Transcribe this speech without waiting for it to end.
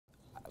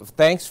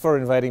thanks for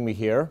inviting me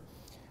here.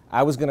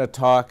 I was going to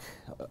talk,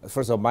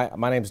 first of all,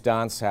 my name's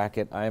Don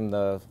Sackett. I'm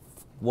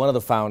one of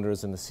the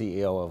founders and the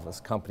CEO of this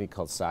company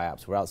called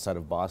SciAps. We're outside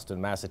of Boston,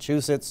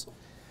 Massachusetts.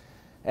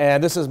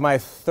 And this is my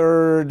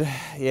third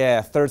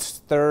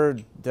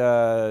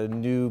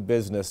new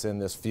business in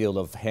this field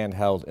of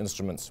handheld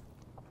instruments.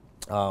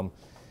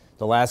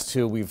 The last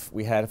two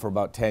we had for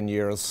about 10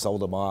 years,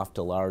 sold them off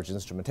to large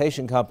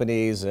instrumentation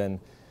companies, and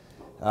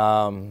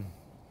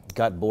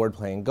got bored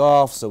playing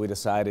golf, so we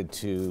decided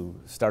to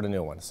start a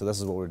new one. So this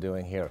is what we're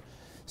doing here.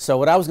 So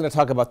what I was going to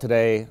talk about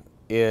today,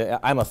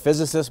 I'm a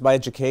physicist by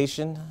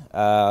education,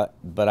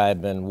 but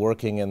I've been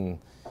working in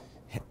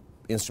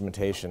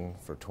instrumentation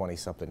for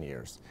 20-something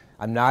years.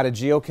 I'm not a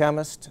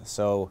geochemist,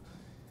 so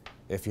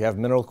if you have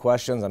mineral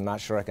questions, I'm not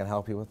sure I can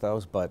help you with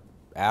those, but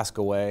ask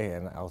away,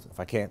 and if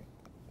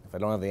I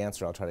don't have the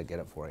answer, I'll try to get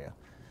it for you.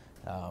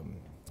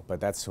 But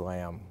that's who I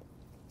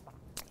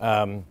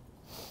am.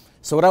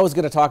 So what I was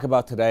going to talk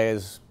about today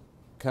is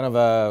kind of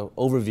an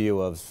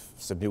overview of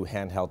some new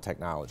handheld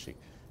technology.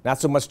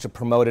 Not so much to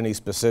promote any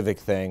specific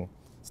thing,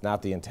 it's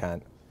not the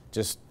intent,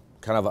 just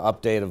kind of an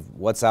update of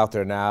what's out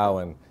there now,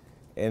 and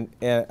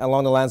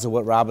along the lines of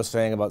what Rob was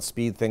saying about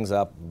speed things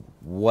up,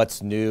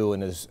 what's new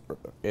and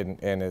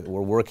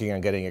we're working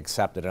on getting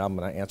accepted, and I'm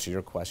going to answer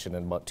your question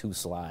in about 2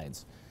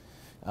 slides.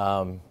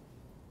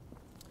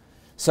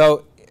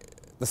 So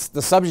the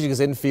subject is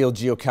in-field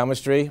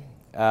geochemistry,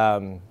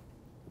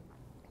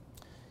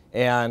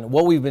 and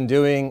what we've been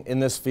doing in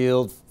this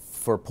field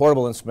for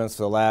portable instruments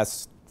for the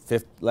last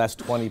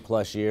 20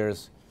 plus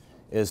years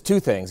is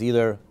 2 things: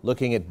 either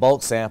looking at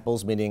bulk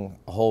samples, meaning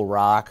a whole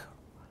rock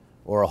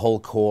or a whole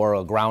core,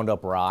 a ground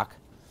up rock,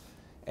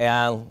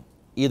 and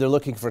either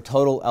looking for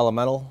total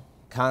elemental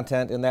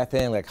content in that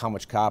thing, like how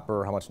much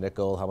copper, how much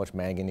nickel, how much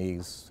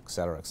manganese, et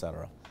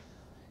cetera,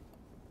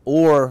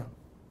 or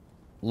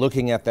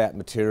looking at that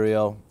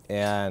material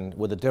and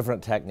with a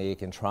different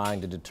technique and trying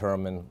to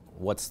determine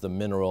what's the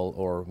mineral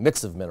or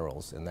mix of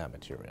minerals in that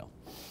material.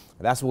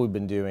 And that's what we've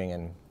been doing,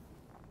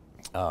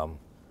 and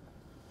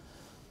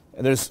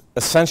there's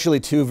essentially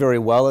 2 very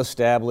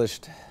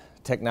well-established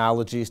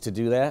technologies to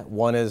do that.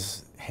 One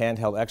is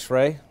handheld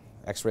X-ray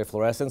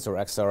fluorescence, or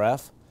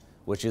XRF,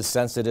 which is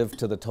sensitive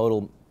to the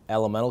total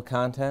elemental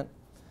content.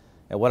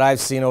 And what I've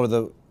seen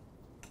over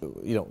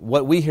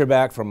what we hear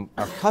back from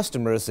our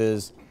customers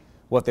is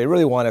what they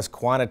really want is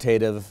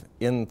quantitative,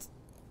 in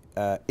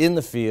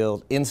the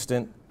field,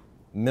 instant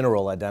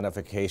mineral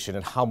identification,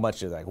 and how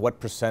much of that, what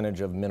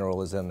percentage of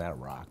mineral is in that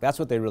rock. That's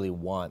what they really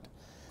want,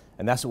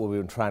 and that's what we've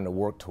been trying to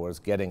work towards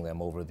getting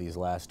them over these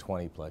last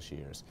 20 plus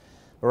years.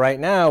 But right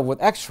now,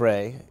 with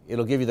X-ray,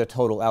 it'll give you the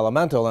total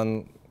elemental,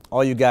 and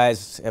all you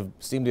guys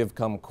seem to have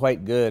come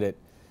quite good at,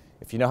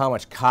 if you know how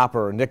much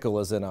copper or nickel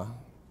is in a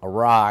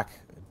rock,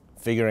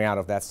 figuring out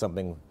if that's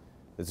something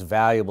that's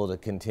valuable to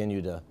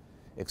continue to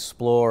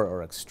explore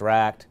or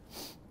extract.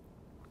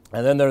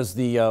 And then there's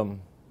the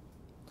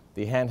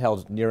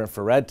handheld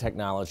near-infrared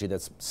technology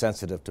that's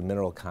sensitive to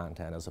mineral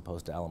content as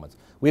opposed to elements.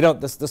 We don't.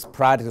 This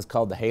product is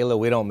called the Halo.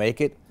 We don't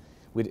make it.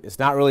 It's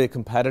not really a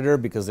competitor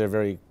because they're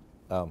very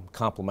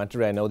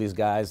complementary. I know these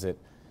guys at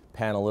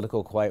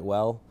Panalytical quite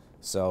well.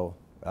 So,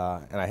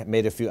 and I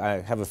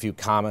have a few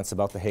comments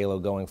about the Halo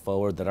going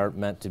forward that aren't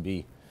meant to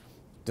be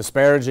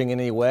disparaging in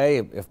any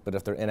way. But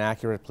if they're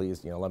inaccurate,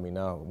 please let me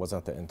know. It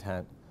wasn't the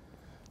intent.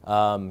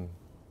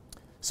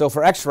 So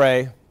for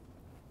X-ray,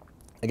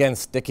 again,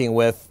 sticking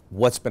with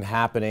what's been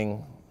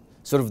happening,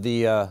 sort of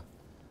the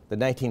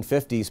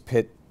 1950s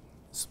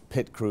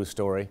pit crew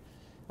story.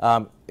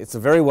 It's a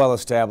very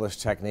well-established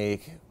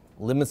technique.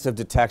 Limits of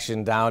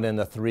detection down in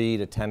the 3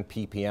 to 10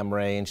 ppm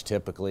range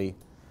typically.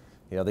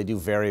 They do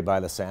vary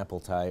by the sample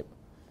type.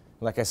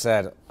 Like I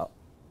said,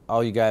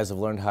 all you guys have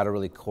learned how to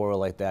really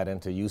correlate that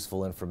into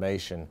useful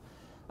information.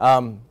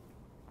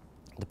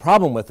 The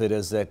problem with it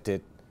is that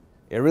it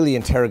really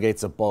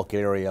interrogates a bulk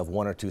area of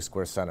 1 or 2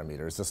 square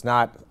centimeters. It's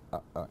not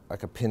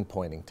like a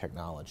pinpointing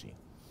technology.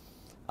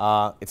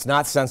 It's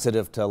not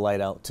sensitive to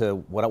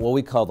what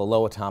we call the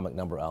low atomic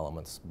number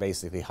elements,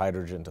 basically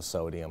hydrogen to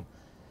sodium.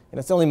 And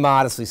it's only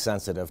modestly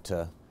sensitive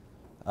to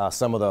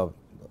some of the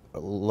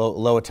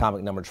low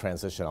atomic number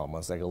transition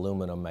elements like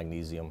aluminum,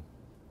 magnesium.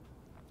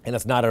 And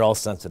it's not at all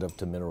sensitive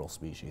to mineral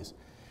species.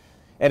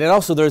 And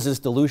there's this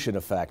dilution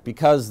effect.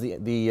 Because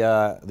the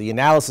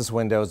analysis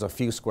window is a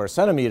few square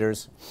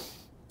centimeters,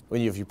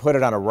 if you put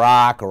it on a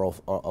rock or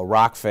a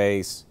rock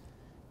face,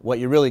 what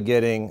you're really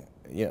getting,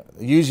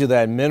 usually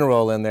that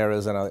mineral in there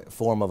is in a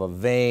form of a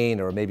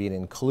vein or maybe an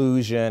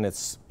inclusion.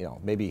 It's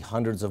maybe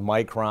hundreds of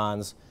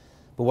microns.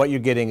 But what you're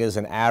getting is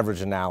an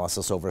average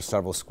analysis over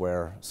several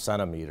square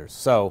centimeters.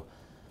 So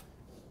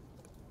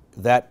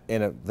that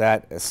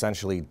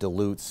essentially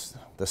dilutes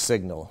the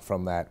signal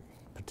from that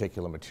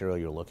particular material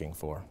you're looking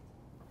for.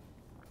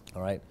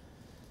 All right.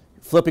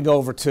 Flipping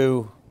over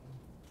to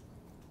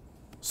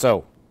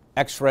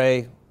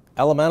X-ray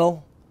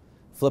elemental,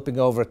 flipping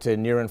over to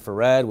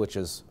near-infrared, which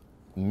is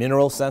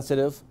mineral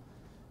sensitive.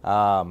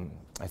 I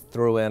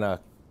threw in a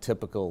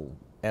typical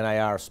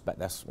NIR spec.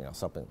 That's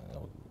something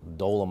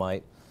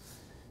dolomite.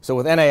 So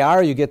with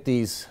NAR, you get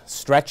these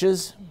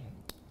stretches,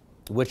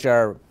 which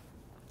are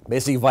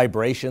basically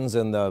vibrations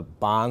in the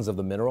bonds of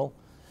the mineral.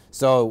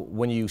 So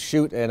when you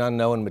shoot an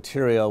unknown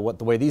material,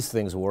 the way these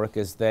things work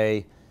is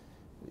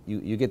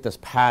you get this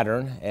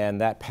pattern, and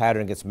that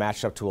pattern gets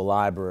matched up to a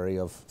library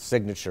of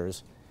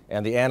signatures,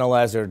 and the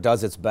analyzer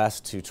does its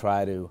best to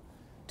try to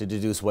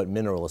deduce what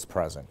mineral is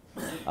present.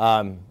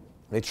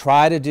 They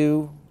try to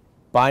do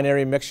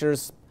binary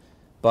mixtures,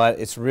 but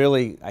it's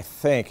really, I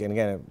think, and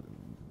again,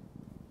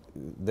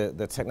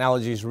 the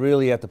technology is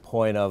really at the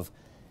point of,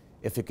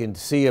 if it can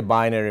see a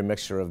binary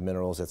mixture of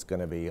minerals, it's going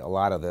to be a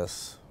lot of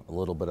this, a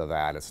little bit of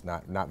that. It's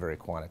not very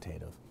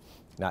quantitative,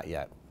 not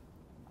yet.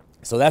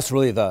 So that's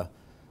really the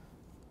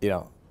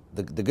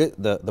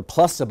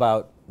plus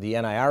about the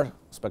NIR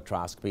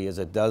spectroscopy is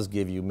it does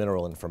give you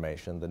mineral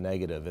information. The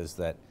negative is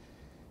that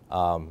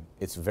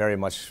it's very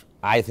much,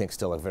 I think,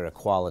 still a very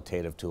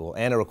qualitative tool,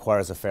 and it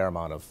requires a fair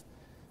amount of,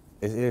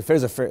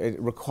 it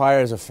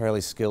requires a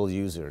fairly skilled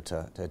user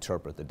to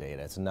interpret the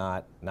data. It's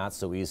not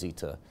so easy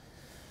to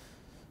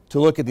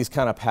look at these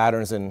kind of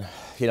patterns and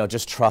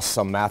just trust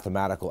some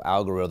mathematical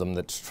algorithm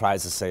that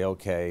tries to say,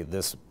 okay,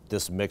 this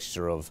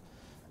mixture of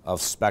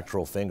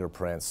spectral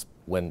fingerprints,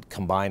 when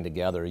combined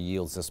together,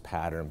 yields this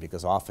pattern,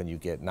 because often you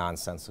get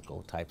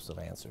nonsensical types of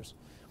answers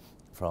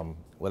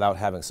without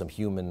having some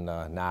human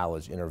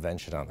knowledge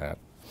intervention on that.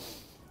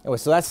 Anyway,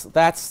 so that's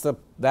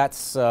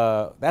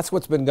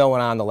what's been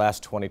going on the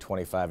last 20,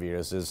 25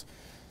 years. Is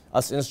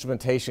us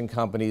instrumentation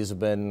companies have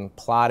been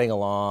plodding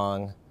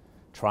along,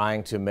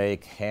 trying to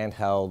make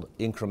handheld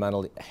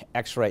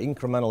X-ray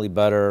incrementally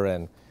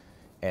better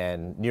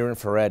and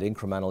near-infrared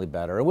incrementally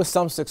better, and with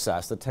some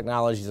success. The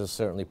technologies have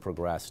certainly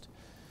progressed.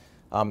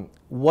 In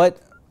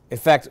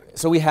fact,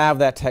 so we have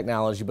that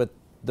technology, but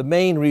the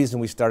main reason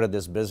we started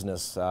this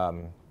business,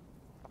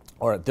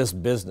 or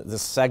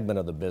this segment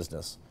of the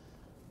business,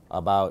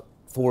 about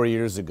 4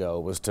 years ago,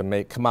 was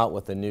to come out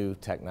with a new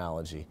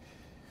technology,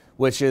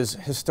 which is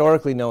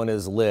historically known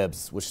as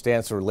LIBS, which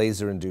stands for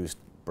laser-induced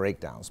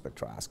breakdown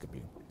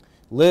spectroscopy.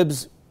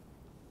 LIBS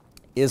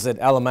is an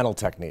elemental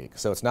technique,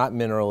 so it's not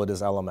mineral, it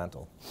is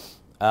elemental.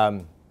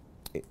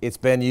 It's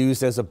been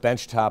used as a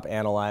benchtop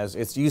analyzer.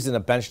 It's used in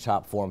a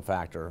benchtop form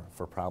factor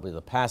for probably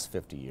the past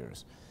 50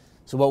 years.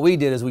 So what we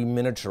did is we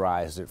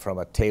miniaturized it from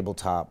a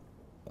tabletop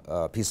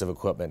piece of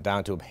equipment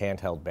down to a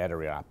handheld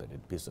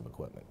battery-operated piece of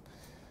equipment.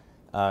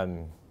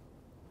 And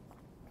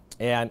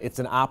it's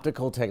an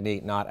optical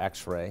technique, not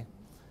X-ray.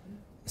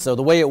 So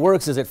the way it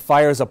works is it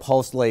fires a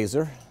pulsed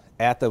laser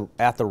at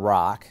the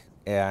rock,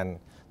 and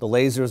the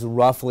laser is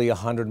roughly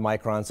 100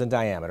 microns in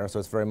diameter, so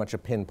it's very much a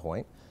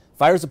pinpoint.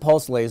 Fires a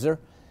pulsed laser,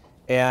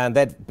 and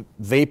that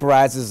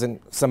vaporizes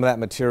some of that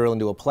material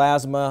into a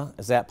plasma.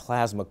 As that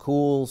plasma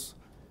cools,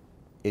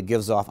 it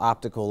gives off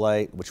optical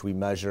light, which we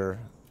measure,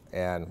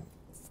 and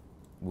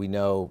we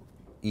know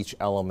each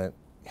element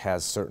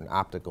has certain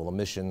optical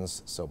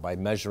emissions. So by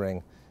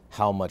measuring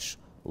how much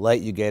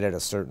light you get at a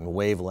certain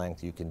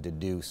wavelength, you can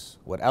deduce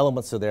what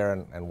elements are there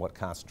and what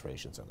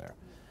concentrations are there.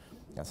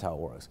 That's how it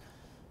works.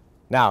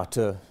 Now,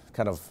 to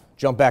kind of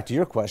jump back to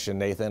your question,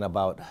 Nathan,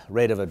 about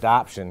rate of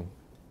adoption,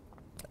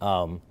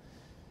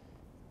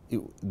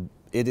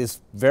 it is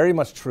very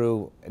much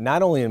true,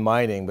 not only in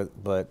mining,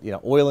 but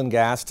oil and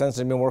gas tends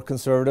to be more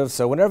conservative.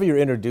 So whenever you're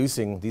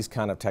introducing these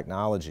kind of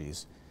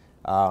technologies,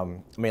 I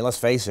mean, let's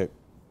face it,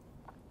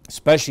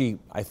 especially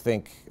I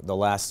think the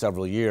last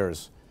several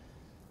years,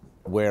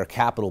 where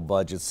capital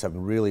budgets have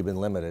really been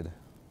limited,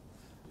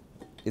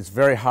 it's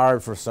very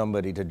hard for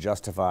somebody to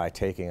justify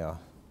taking a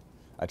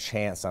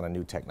chance on a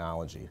new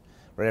technology.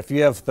 Right? If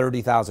you have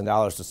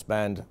 $30,000 to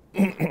spend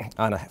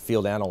on a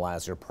field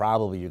analyzer,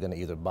 probably you're going to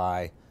either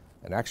buy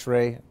an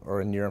X-ray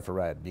or a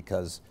near-infrared,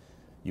 because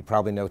you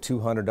probably know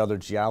 200 other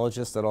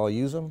geologists that all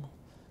use them,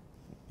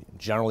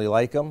 generally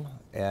like them,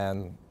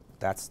 and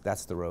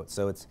that's the road.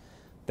 So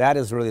that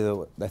is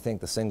really, I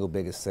think, the single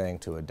biggest thing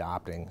to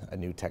adopting a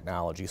new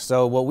technology.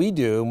 So what we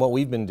do, and what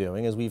we've been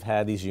doing, is we've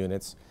had these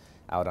units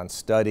out on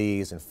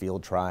studies and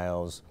field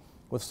trials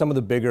with some of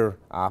the bigger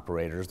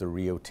operators, the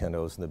Rio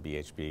Tintos and the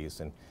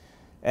BHPs,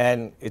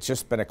 and it's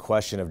just been a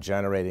question of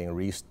generating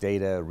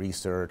data,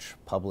 research,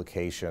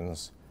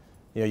 publications.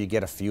 You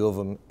get a few of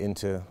them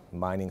into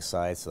mining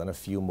sites, then a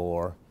few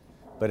more,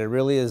 but it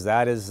really is,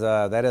 that is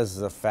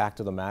the fact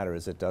of the matter,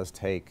 is it does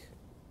take,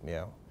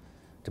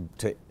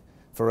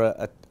 for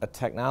a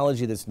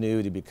technology that's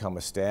new to become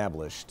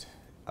established,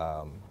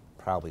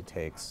 probably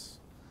takes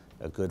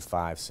a good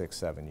 5, 6,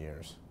 7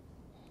 years.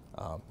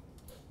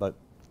 But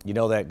you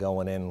know that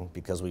going in,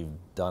 because we've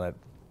done it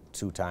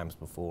 2 times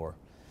before.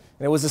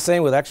 And it was the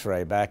same with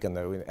X-ray back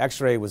in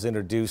X-ray was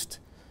introduced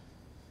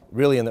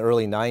really in the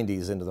early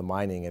 90s into the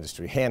mining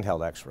industry,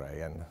 handheld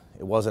X-ray, and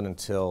it wasn't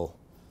until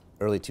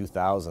early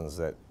 2000s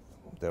that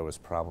there was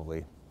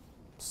probably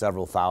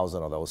several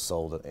thousand of those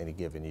sold at any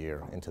given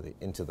year into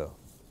the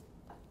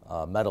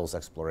metals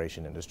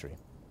exploration industry.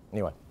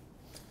 Anyway,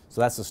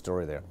 so that's the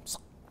story there.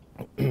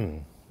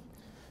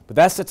 But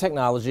that's the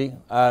technology.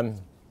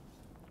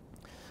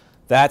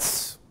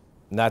 That's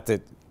not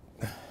that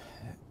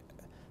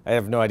I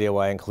have no idea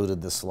why I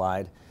included this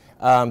slide.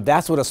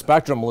 That's what a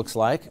spectrum looks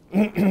like.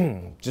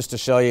 Just to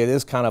show you, it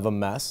is kind of a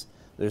mess.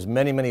 There's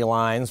many, many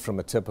lines from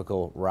a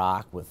typical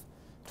rock with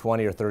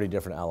 20 or 30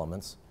 different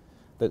elements.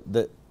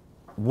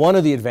 One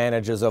of the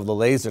advantages of the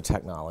laser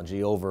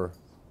technology over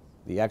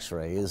the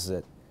X-ray is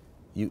that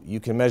you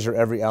can measure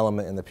every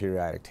element in the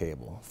periodic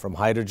table, from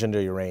hydrogen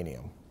to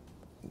uranium.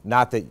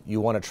 Not that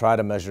you want to try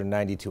to measure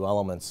 92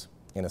 elements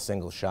in a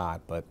single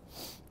shot, but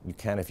you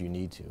can if you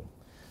need to.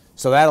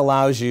 So that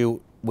allows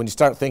you, when you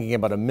start thinking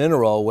about a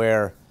mineral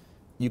where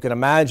you can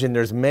imagine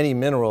there's many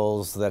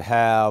minerals that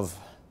have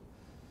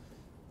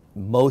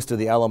most of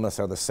the elements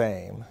are the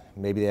same.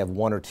 Maybe they have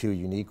one or two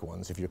unique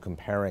ones if you're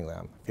comparing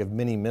them. If you have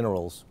many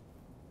minerals,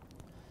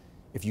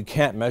 if you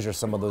can't measure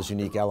some of those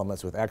unique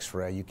elements with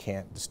X-ray, you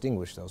can't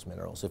distinguish those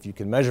minerals. If you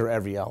can measure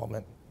every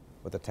element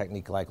with a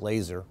technique like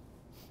laser,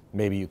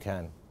 maybe you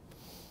can.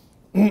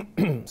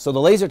 So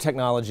the laser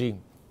technology,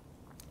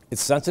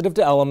 it's sensitive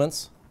to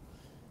elements,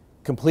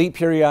 complete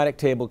periodic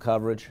table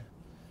coverage.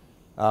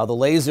 The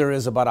laser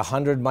is about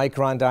 100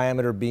 micron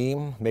diameter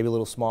beam, maybe a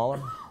little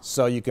smaller.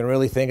 So you can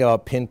really think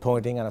about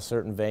pinpointing on a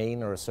certain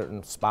vein or a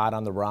certain spot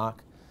on the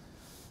rock.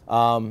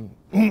 So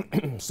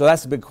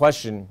that's the big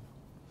question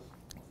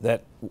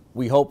that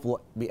we hope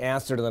will be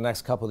answered in the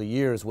next couple of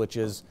years, which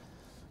is,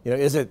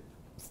 is it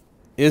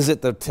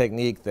the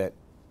technique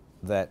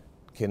that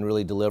can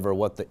really deliver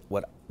what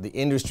the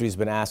industry's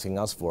been asking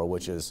us for,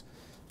 which is,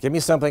 give me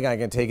something I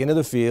can take into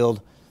the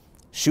field,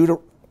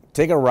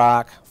 take a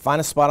rock,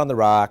 find a spot on the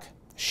rock,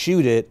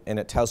 shoot it, and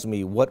it tells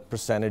me what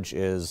percentage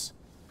is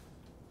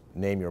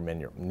name your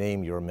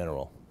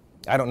mineral.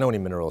 I don't know any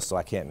minerals, so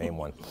I can't name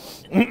one.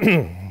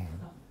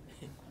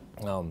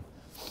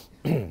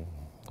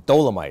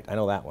 Dolomite, I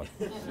know that one.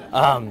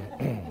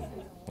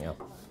 Yeah.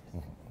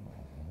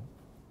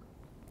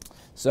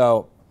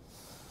 So,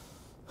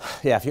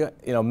 yeah,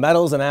 if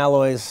metals and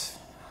alloys,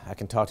 I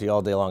can talk to you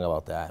all day long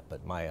about that.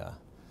 But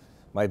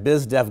my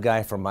biz dev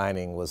guy from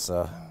mining was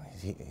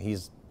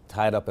he's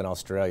tied up in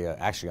Australia,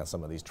 actually on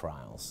some of these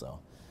trials. So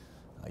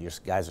your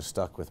guys are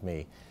stuck with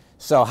me.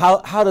 So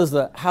how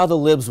the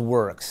LIBS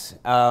works?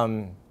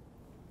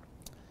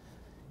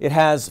 It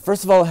has,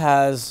 first of all,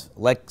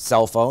 like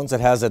cell phones,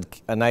 it has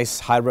a nice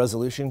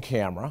high-resolution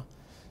camera.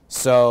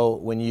 So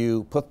when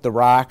you put the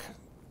rock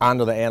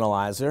onto the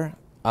analyzer,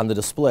 on the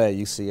display,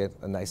 you see a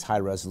nice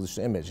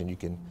high-resolution image, and you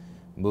can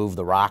move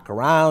the rock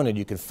around, and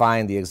you can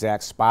find the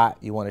exact spot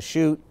you want to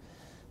shoot.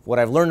 What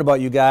I've learned about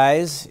you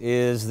guys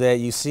is that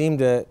you seem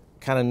to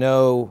kind of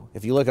know,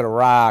 if you look at a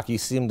rock, you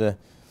seem to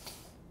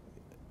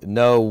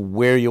know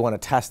where you want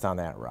to test on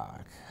that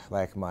rock.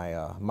 Like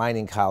my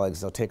mining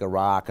colleagues, they'll take a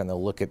rock and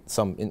they'll look at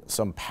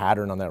some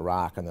pattern on that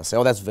rock and they'll say,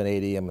 oh, that's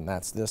vanadium and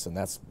that's this and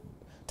that's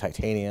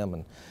titanium.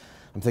 And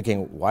I'm thinking,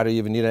 why do you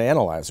even need an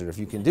analyzer if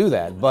you can do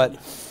that? But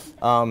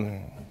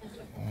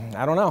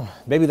I don't know.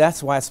 Maybe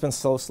that's why it's been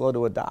so slow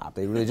to adopt.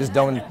 They really just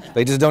don't.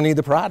 They just don't need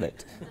the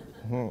product.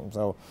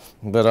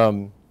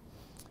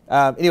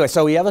 Anyway,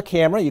 so we have a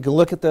camera. You can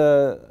look at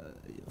the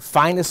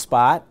finest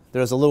spot.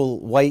 There's a little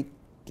white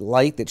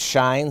light that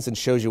shines and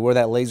shows you where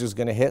that laser is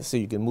going to hit, so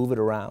you can move it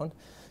around.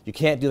 You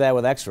can't do that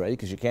with X-ray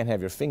because you can't have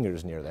your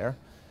fingers near there.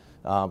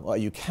 Well,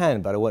 you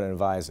can, but I wouldn't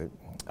advise it.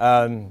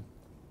 And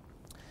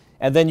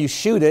then you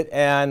shoot it,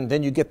 and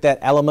then you get that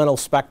elemental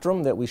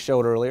spectrum that we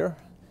showed earlier.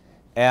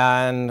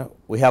 And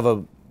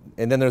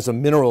then there's a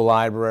mineral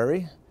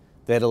library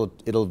that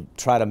it'll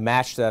try to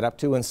match that up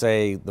to and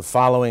say the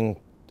following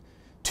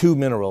two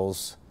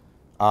minerals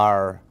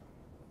are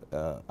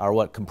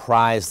what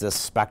comprise this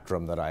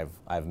spectrum that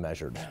I've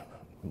measured.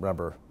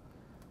 Remember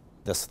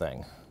this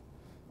thing.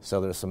 So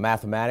there's some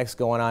mathematics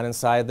going on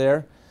inside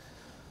there.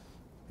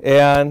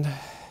 And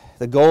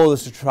the goal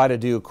is to try to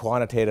do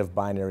quantitative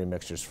binary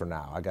mixtures for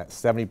now. I got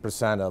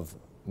 70% of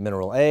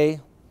mineral A.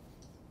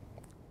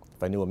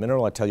 If I knew a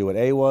mineral, I'd tell you what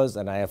A was,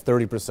 and I have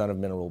 30% of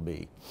mineral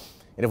B.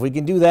 And if we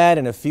can do that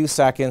in a few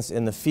seconds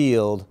in the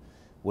field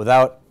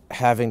without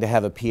having to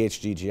have a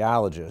PhD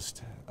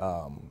geologist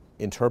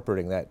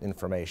interpreting that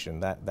information,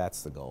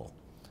 that's the goal.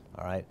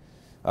 All right.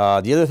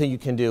 The other thing you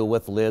can do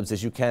with LIBS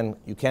is you can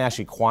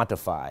actually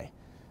quantify.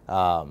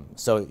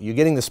 So you're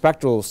getting the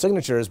spectral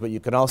signatures, but you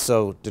can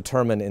also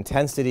determine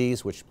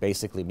intensities, which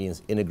basically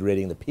means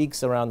integrating the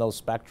peaks around those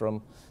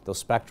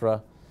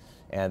spectra,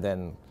 and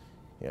then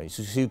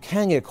so you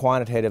can get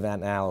quantitative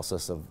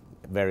analysis of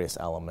various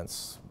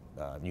elements,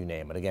 you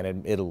name it.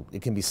 Again,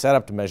 it can be set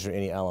up to measure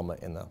any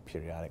element in the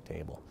periodic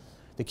table.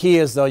 The key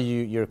is, though,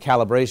 your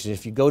calibration.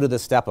 If you go to the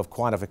step of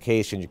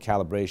quantification, your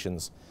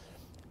calibrations,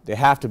 they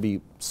have to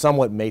be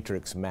somewhat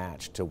matrix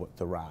matched to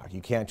the rock.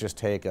 You can't just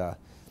take I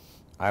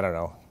don't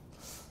know,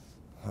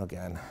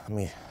 again,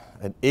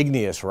 an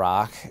igneous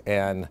rock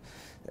and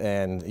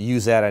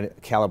use that on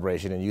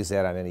calibration and use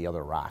that on any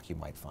other rock you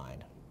might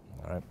find.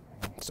 All right,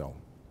 so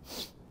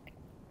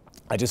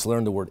I just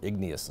learned the word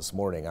igneous this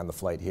morning on the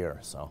flight here.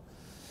 So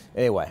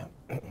anyway,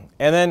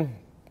 and then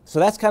so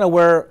that's kind of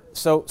where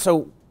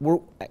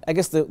I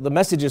guess the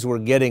messages we're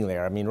getting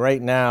there. I mean,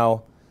 right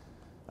now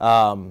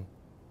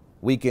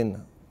we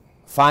can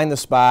find the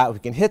spot, we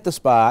can hit the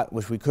spot,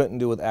 which we couldn't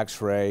do with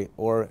X-ray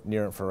or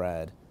near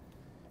infrared,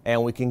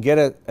 and we can get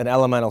an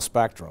elemental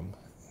spectrum,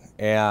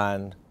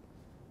 and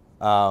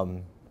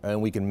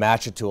we can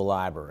match it to a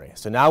library.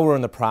 So now we're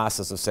in the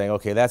process of saying,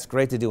 okay, that's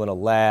great to do in a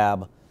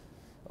lab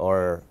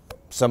or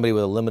somebody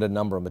with a limited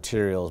number of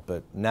materials,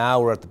 but now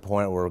we're at the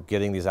point where we're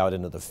getting these out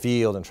into the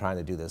field and trying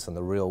to do this in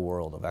the real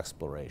world of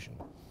exploration.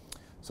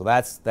 So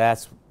that's going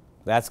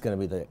to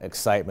be the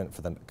excitement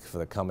for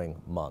the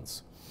coming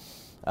months.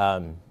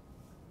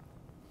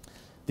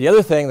 The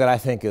other thing that I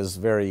think is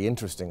very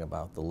interesting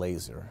about the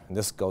laser, and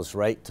this goes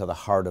right to the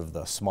heart of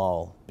the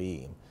small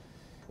beam,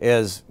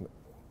 is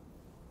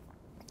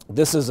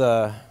this is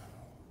sort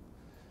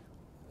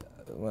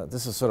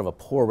of a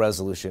poor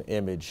resolution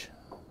image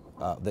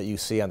that you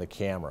see on the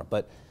camera,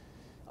 but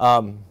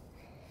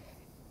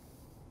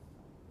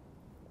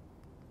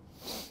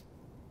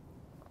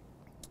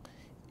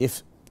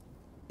if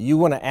you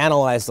want to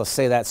analyze, let's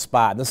say, that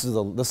spot, this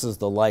is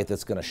the light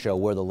that's going to show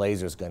where the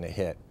laser is going to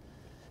hit.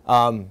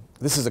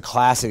 This is a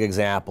classic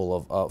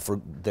example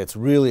of that's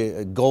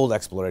really gold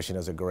exploration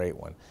is a great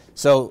one.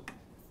 So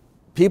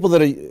people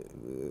that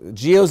are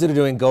geos that are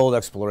doing gold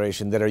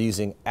exploration that are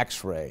using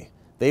X-ray,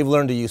 they've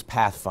learned to use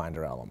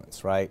pathfinder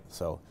elements, right?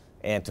 So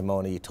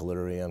antimony,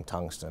 tellurium,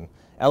 tungsten,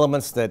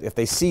 elements that if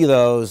they see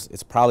those,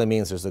 it probably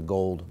means there's a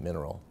gold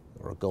mineral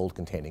or a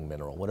gold-containing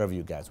mineral, whatever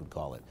you guys would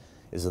call it,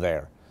 is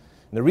there.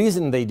 And the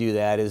reason they do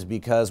that is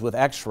because with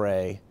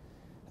X-ray,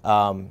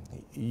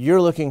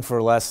 you're looking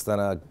for less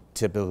than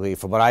typically,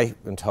 from what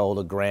I've been told,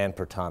 a gram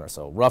per ton or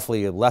so,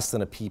 roughly less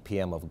than a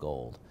ppm of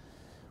gold.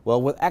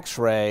 Well, with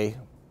X-ray,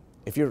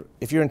 if you're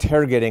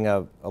interrogating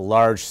a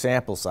large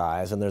sample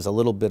size and there's a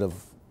little bit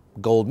of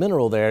gold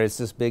mineral there, it's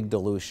this big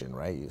dilution,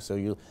 right?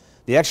 So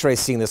the X-ray is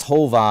seeing this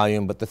whole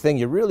volume, but the thing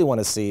you really want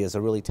to see is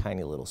a really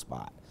tiny little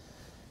spot.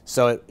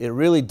 So it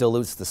really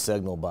dilutes the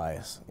signal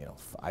by,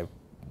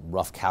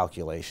 rough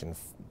calculation,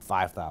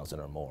 5,000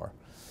 or more.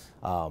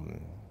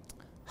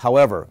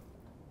 However,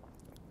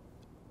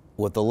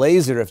 with the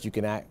laser, if you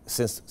can,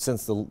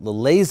 since the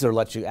laser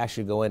lets you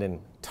actually go in and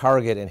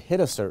target and hit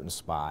a certain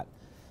spot,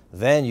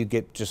 then you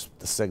get just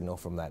the signal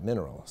from that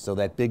mineral. So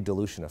that big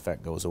dilution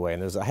effect goes away.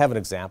 And I have an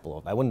example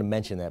of, I wouldn't have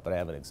mentioned that, but I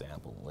have an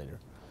example later.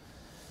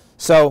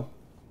 So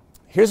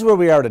here's where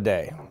we are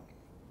today.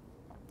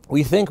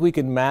 We think we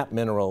can map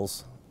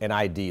minerals and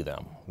ID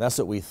them. That's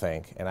what we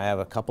think. And I have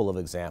a couple of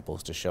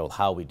examples to show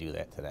how we do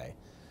that today.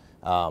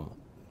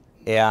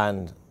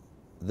 And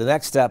the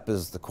next step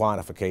is the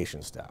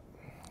quantification step.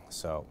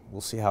 So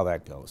we'll see how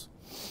that goes.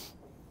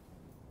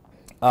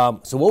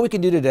 So what we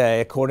can do today,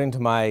 according to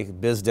my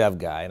biz dev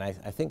guy, and I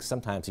think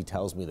sometimes he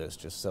tells me this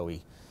just so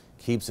he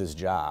keeps his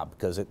job,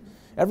 because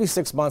every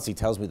 6 months he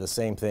tells me the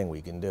same thing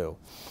we can do.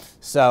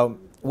 So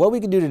what we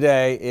can do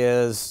today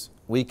is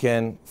we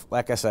can,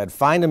 like I said,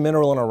 find a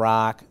mineral in a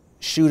rock,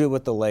 shoot it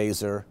with the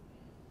laser,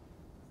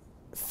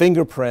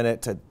 fingerprint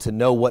it to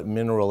know what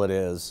mineral it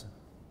is.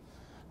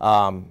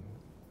 And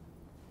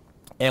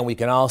we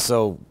can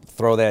also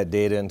throw that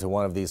data into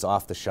one of these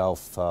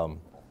off-the-shelf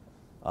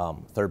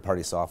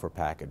third-party software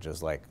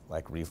packages like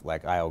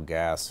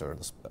IOGAS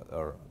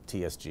or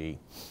TSG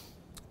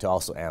to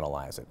also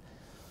analyze it.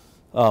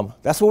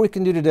 That's what we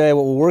can do today.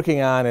 What we're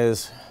working on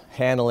is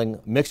handling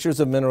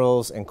mixtures of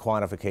minerals and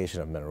quantification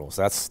of minerals.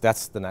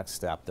 That's the next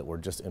step that we're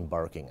just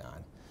embarking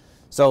on.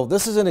 So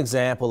this is an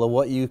example of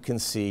what you can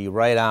see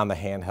right on the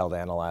handheld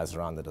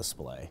analyzer on the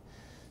display.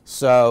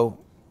 So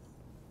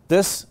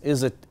this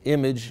is an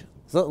image.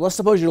 So let's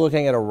suppose you're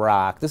looking at a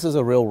rock. This is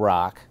a real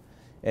rock.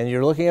 And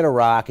you're looking at a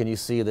rock and you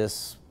see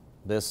this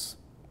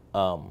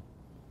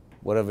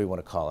whatever you want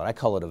to call it. I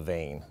call it a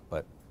vein,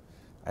 but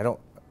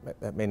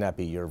that may not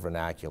be your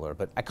vernacular,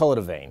 but I call it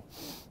a vein.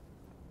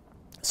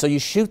 So you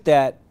shoot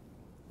that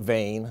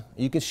vein.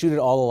 You can shoot it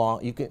all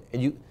along.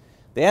 The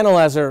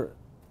analyzer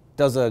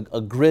does a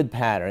grid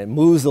pattern. It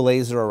moves the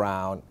laser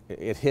around.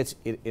 It hits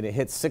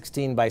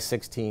 16 by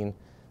 16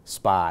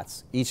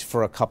 spots, each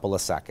for a couple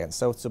of seconds.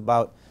 So it's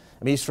about,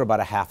 each for about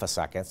a half a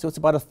second. So it's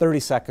about a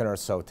 30-second or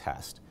so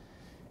test.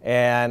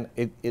 And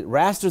it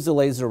rasters the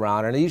laser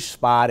around, and at each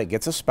spot it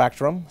gets a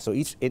spectrum. So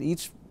at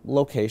each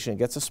location it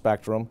gets a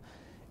spectrum,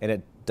 and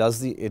it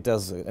does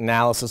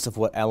analysis of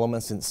what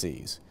elements it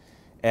sees.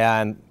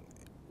 And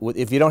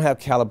if you don't have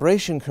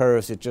calibration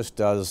curves, it just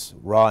does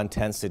raw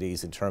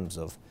intensities in terms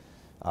of,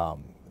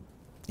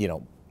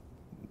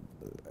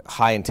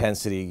 high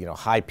intensity,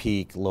 high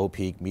peak, low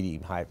peak,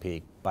 medium, high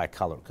peak by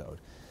color code.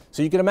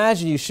 So you can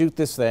imagine you shoot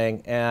this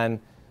thing, and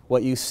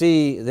what you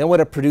see, then what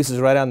it produces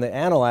right on the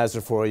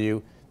analyzer for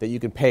you that you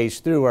can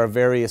page through are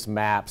various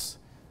maps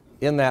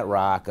in that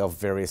rock of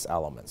various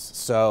elements.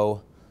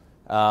 So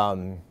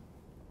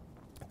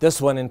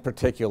this one in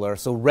particular,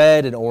 so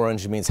red and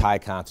orange means high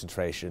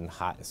concentration,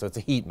 so it's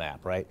a heat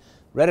map, right?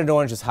 Red and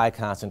orange is high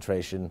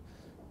concentration,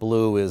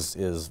 blue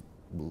is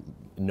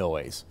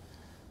noise.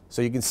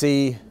 So you can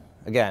see,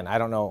 again, I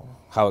don't know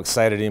how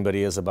excited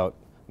anybody is about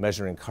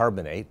measuring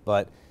carbonate,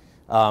 but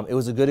it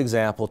was a good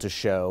example to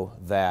show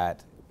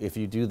that if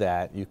you do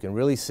that, you can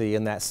really see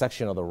in that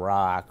section of the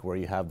rock where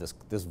you have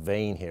this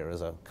vein here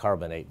is a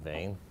carbonate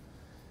vein.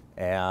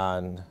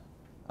 And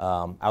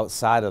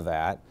outside of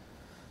that,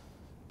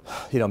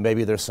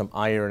 maybe there's some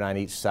iron on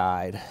each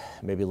side,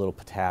 maybe a little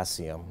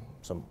potassium,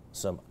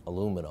 some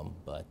aluminum,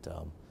 but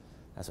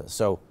that's it.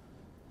 So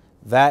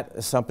that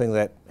is something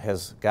that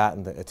has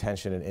gotten the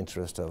attention and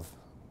interest of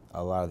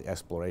a lot of the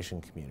exploration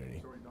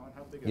community. Sorry, Don,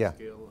 how big a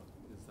scale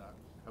is that?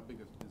 How big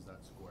is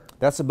that square?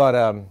 That's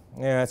about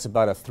it's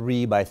about a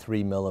 3 by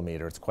 3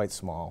 millimeter. It's quite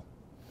small.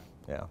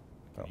 Yeah.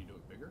 Can you do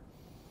it bigger?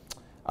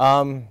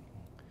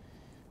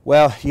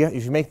 Well, you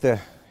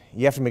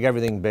have to make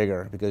everything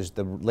bigger because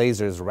the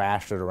laser is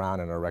rastered around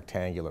in a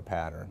rectangular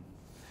pattern.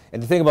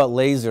 And the thing about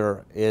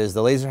laser is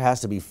the laser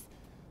has to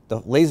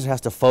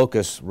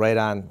focus right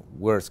on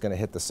where it's going to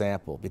hit the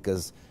sample,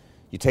 because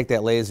you take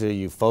that laser,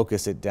 you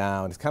focus it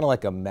down. It's kind of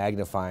like a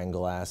magnifying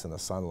glass in the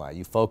sunlight.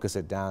 You focus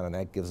it down, and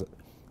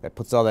that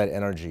puts all that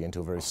energy into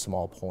a very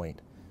small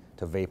point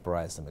to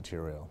vaporize the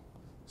material.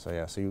 So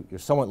yeah, so you're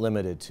somewhat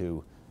limited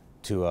to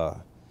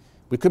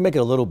we could make it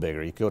a little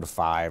bigger. You could go to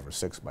 5 or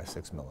 6 by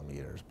 6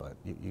 millimeters, but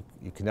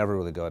you can never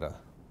really go to,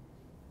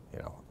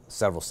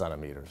 several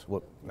centimeters.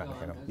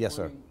 Yes,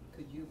 sir.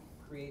 Could you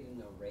create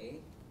an array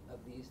of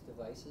these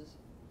devices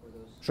for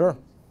those Sure.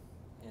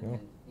 screens and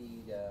then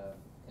feed a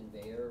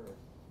conveyor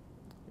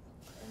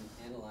and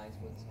analyze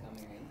what's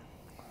coming in?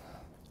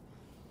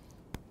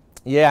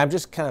 Yeah, I'm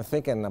just kind of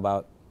thinking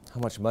about how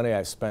much money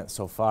I've spent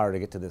so far to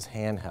get to this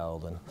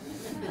handheld, and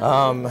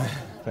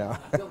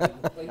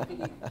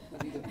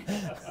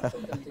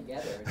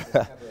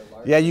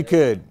yeah, you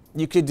could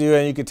do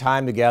it. You could tie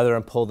them together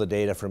and pull the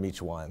data from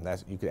each one.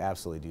 You could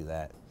absolutely do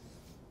that.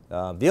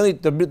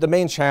 The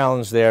main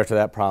challenge there to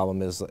that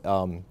problem is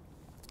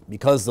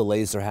because the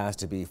laser has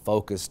to be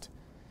focused,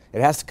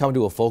 it has to come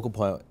to a focal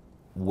point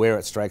where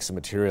it strikes the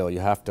material. You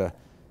have to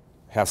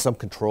have some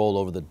control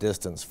over the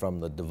distance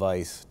from the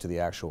device to the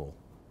actual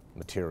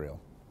material.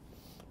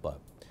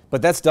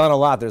 But that's done a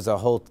lot. There's a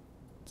whole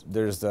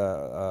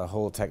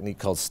technique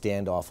called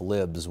standoff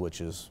LIBS,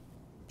 which is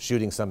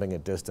shooting something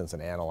at distance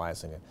and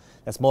analyzing it.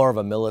 That's more of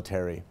a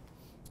military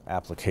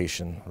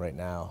application right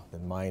now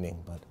than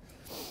mining, but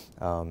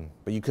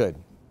you could.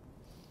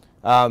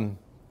 And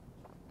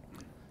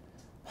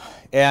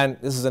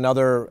this is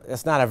another,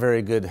 it's not a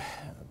very good,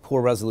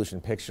 poor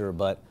resolution picture,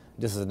 but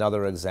this is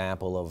another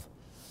example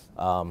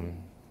of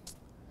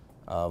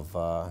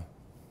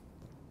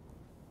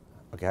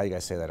okay, how do you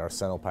guys say that?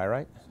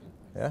 Arsenopyrite?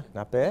 Yeah,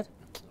 not bad?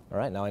 All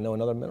right, now I know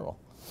another mineral.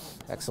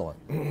 Excellent.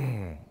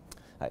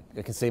 I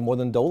can say more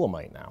than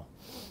dolomite now.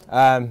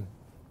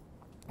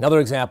 Another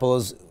example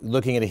is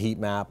looking at a heat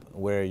map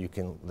where you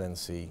can then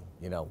see,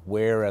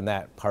 where in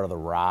that part of the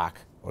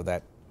rock or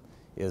that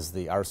is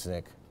the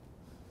arsenic,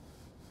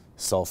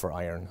 sulfur,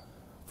 iron,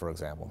 for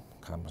example.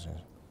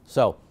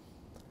 So,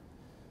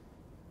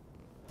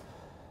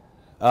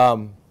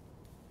 and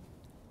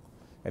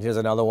here's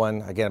another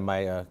one. Again,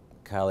 my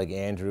colleague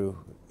Andrew,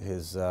 he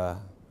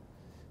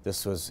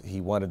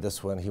wanted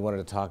this one. He wanted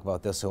to talk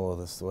about this one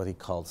with what he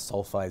called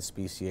sulfide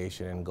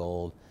speciation in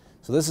gold.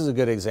 So this is a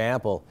good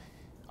example.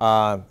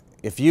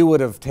 If you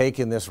would have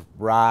taken this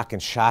rock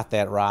and shot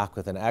that rock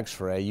with an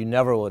X-ray, you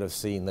never would have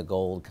seen the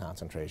gold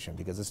concentration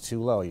because it's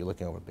too low. You're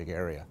looking over a big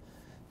area.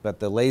 But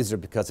the laser,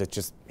 because it's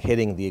just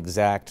hitting the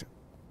exact,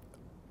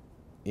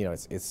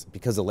 it's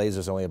because the laser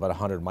is only about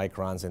 100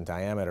 microns in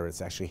diameter,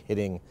 it's actually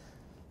hitting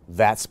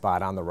that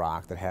spot on the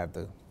rock that had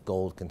the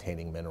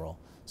gold-containing mineral.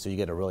 So you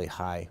get a really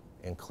high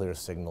and clear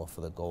signal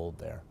for the gold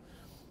there.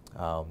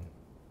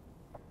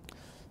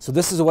 So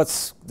this is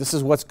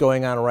what's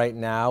going on right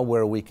now,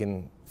 where we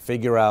can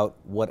figure out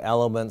what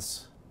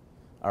elements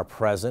are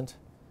present.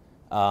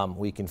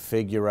 We can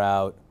figure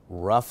out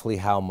roughly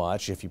how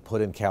much. If you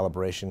put in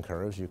calibration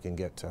curves, you can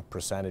get to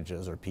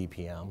percentages or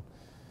ppm,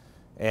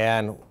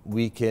 and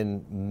we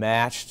can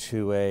match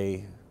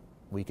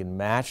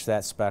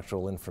that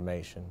spectral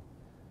information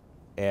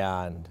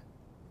and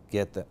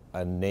get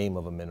a name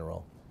of a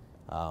mineral.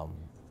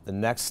 The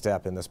next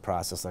step in this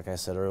process, like I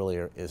said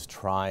earlier, is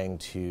trying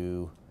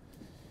to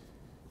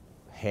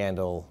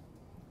handle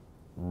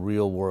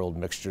real-world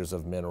mixtures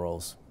of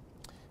minerals,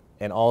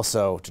 and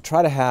also to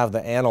try to have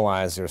the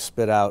analyzer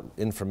spit out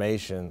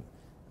information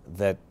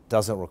that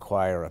doesn't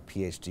require a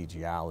PhD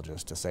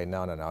geologist to say,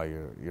 no,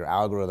 your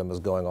algorithm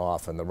is going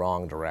off in the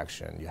wrong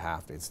direction. You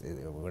have to.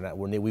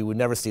 We would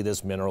never see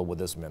this mineral with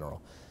this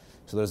mineral.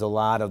 So there's a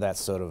lot of that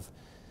sort of,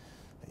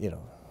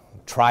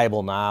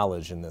 tribal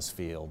knowledge in this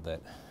field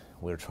that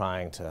we're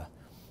trying to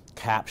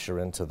capture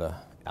into the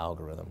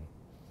algorithm.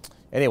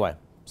 Anyway,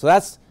 so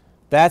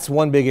that's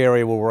one big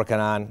area we're working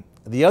on.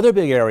 The other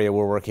big area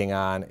we're working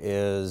on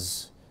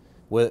is,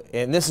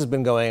 and this has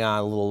been going on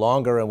a little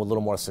longer and with a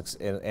little more,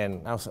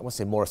 and I won't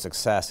say more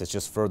success, it's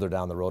just further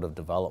down the road of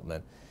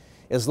development,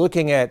 is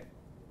looking at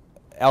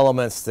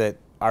elements that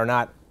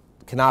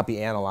cannot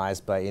be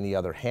analyzed by any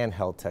other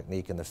handheld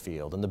technique in the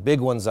field. And the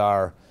big ones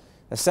are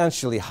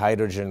essentially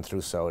hydrogen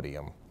through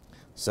sodium.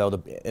 So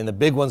the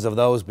big ones of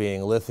those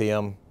being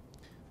lithium,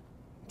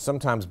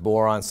 sometimes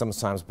boron,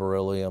 sometimes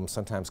beryllium,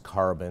 sometimes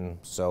carbon,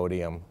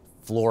 sodium,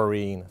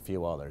 fluorine, a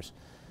few others.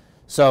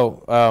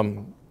 So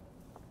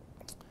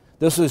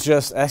this was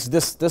just,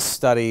 this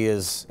study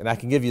is, and I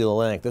can give you the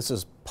link, this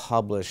is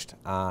published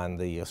on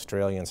the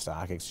Australian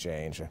Stock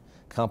Exchange. A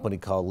company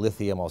called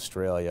Lithium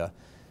Australia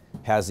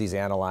has these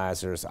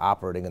analyzers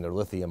operating in their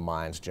lithium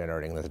mines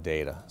generating this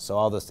data. So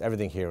all this,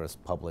 everything here is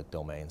public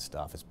domain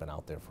stuff. It's been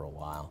out there for a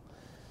while.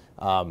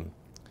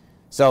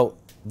 So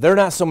they're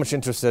not so much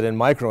interested in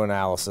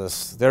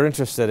microanalysis. They're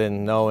interested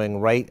in knowing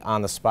right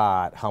on the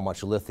spot how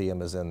much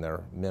lithium is in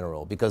their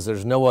mineral, because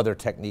there's no other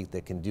technique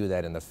that can do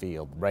that in the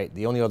field, right?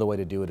 The only other way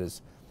to do it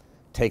is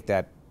take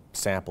that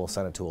sample,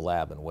 send it to a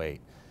lab, and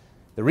wait.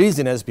 The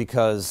reason is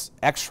because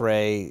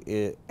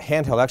X-ray,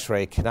 handheld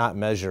X-ray cannot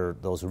measure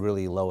those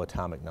really low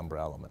atomic number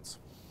elements.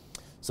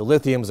 So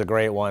lithium's a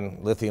great one.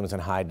 Lithium's in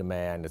high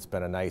demand. It's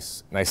been a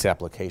nice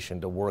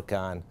application to work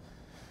on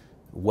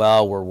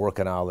while we're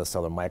working on all this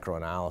other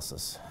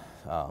microanalysis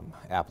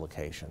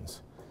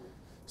applications.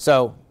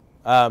 So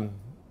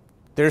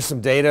there's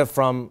some data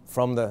from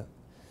the,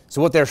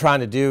 so what they're trying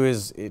to do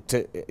is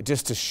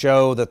just to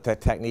show that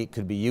that technique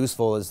could be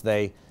useful is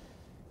they,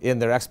 in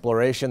their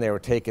exploration, they were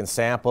taking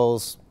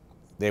samples,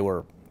 they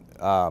were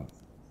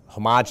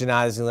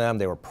homogenizing them,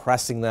 they were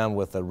pressing them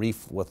with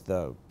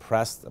the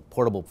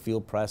portable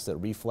field press that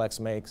Reflex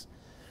makes,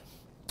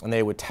 and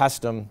they would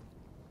test them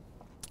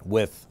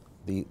with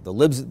the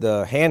LIBS,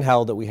 the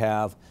handheld that we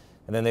have,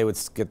 and then they would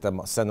send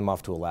them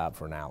off to a lab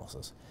for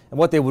analysis. And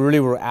what they really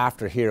were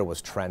after here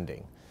was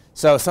trending.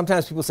 So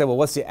sometimes people say, well,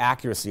 what's the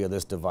accuracy of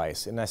this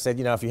device? And I said,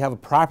 you know, if you have a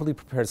properly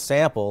prepared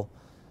sample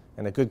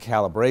and a good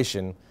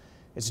calibration,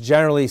 it's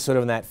generally sort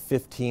of in that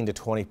 15 to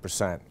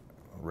 20%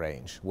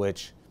 range,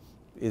 which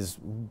is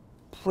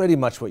pretty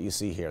much what you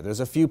see here. There's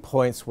a few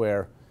points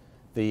where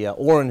the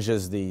orange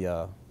is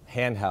the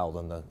handheld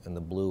and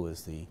the blue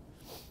is the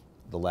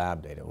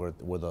lab data, where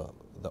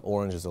the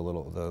orange is a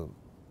little,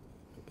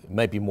 it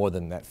might be more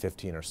than that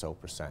 15 or so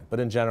percent. But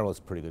in general, it's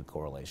pretty good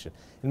correlation.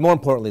 And more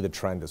importantly, the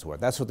trend is where.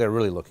 That's what they're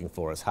really looking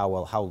for, is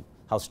how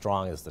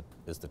strong is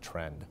the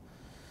trend.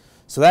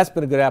 So that's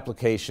been a good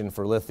application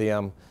for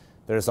lithium.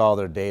 There's all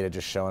their data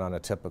just shown on a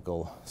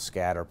typical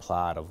scatter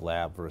plot of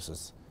lab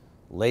versus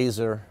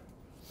laser.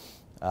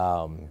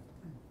 And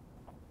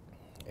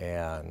did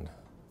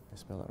I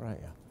spell that right?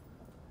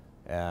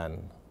 Yeah.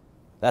 And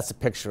that's a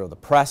picture of the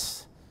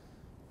press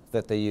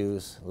that they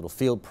use, a little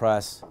field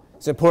press.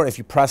 It's important, if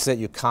you press it,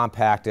 you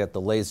compact it, the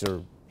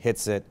laser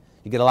hits it,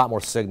 you get a lot more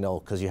signal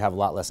because you have a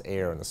lot less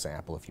air in the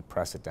sample if you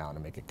press it down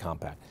to make it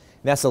compact.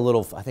 And that's a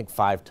little, I think,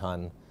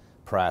 5-ton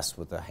press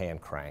with a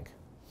hand crank.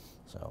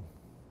 So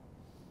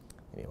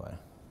anyway,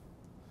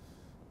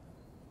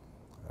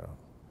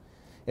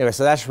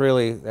 so that's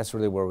really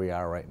where we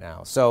are right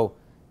now. So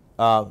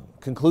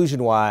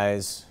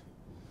conclusion-wise,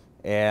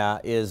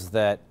 is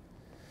that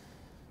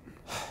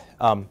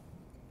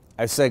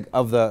I say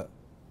of the,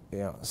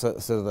 so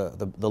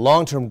the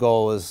long-term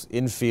goal is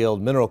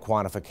in-field mineral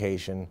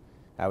quantification.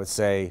 I would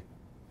say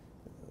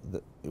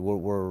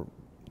we're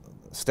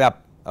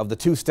step of the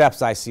two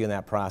steps I see in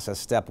that process.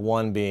 Step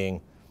one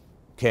being,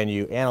 can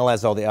you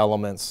analyze all the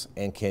elements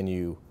and can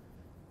you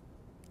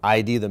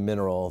ID the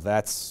mineral?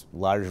 That's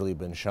largely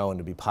been shown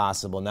to be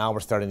possible. Now we're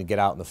starting to get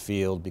out in the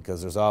field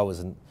because there's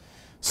always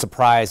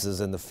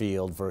surprises in the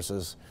field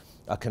versus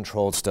a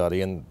controlled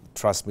study, and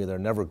trust me, they're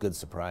never good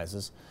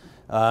surprises.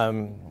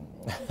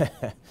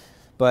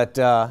 But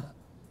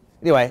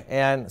anyway,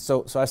 and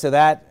so I say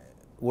that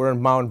we're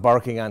now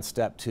embarking on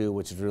step two,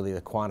 which is really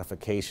the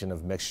quantification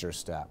of mixture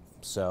step.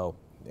 So,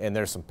 and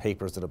there's some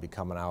papers that'll be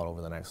coming out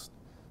over the next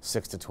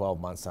 6 to 12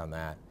 months on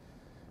that.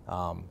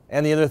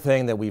 And the other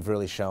thing that we've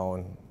really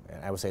shown,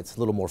 and I would say it's a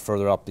little more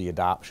further up the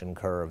adoption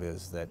curve,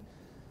 is that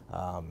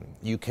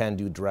you can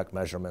do direct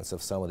measurements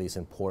of some of these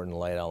important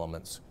light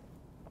elements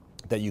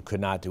that you could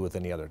not do with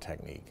any other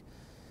technique.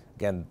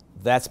 Again,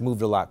 that's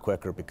moved a lot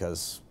quicker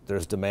because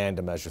there's demand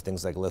to measure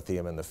things like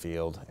lithium in the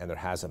field, and there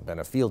hasn't been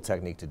a field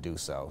technique to do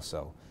so.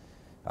 So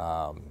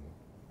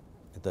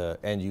the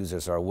end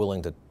users are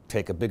willing to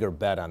take a bigger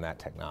bet on that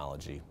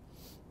technology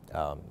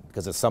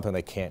because it's something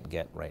they can't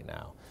get right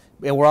now.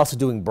 And we're also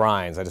doing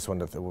brines. I just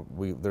wanted to,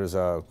 there's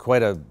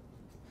quite a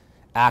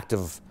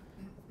active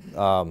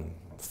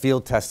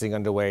field testing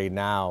underway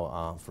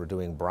now for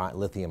doing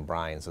lithium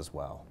brines as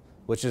well,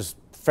 which is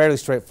fairly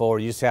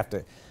straightforward. You just have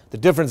to, the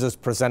difference is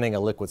presenting a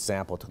liquid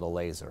sample to the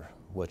laser,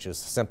 which is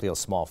simply a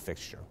small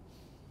fixture.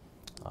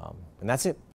 And that's it.